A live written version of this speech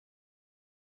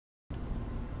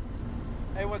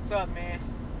Hey, what's up, man?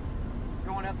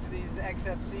 Going up to these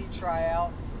XFC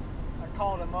tryouts. I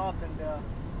called them up and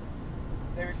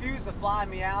they refused to fly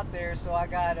me out there, so I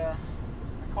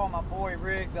called my boy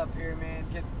Riggs up here, man.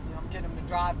 I'm getting him to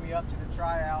drive me up to the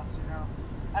tryouts.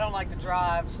 I don't like to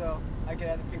drive, so I get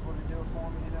other people to do it for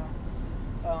me.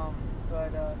 Hold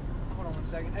on one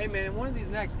second. Hey, man, in one of these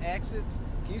next exits,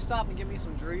 can you stop and give me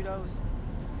some Doritos?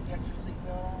 You got your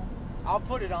seatbelt on? I'll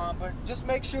put it on, but just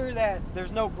make sure that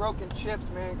there's no broken chips,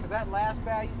 man, because that last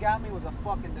bag you got me was a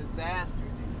fucking disaster,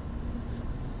 dude.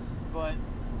 But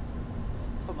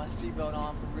put my seatbelt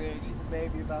on for Riggs. He's a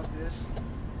baby about this.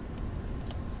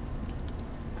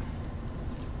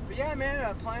 But yeah, man,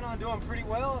 I plan on doing pretty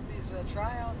well at these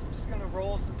tryouts. I'm just gonna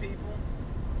roll some people.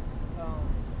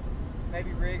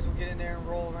 Maybe Riggs will get in there and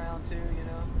roll around too.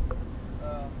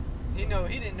 He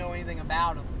didn't know anything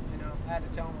about him. I had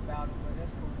to tell him about him, but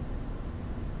that's cool.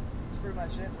 That's pretty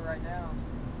much it for right now.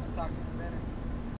 I'll talk to you.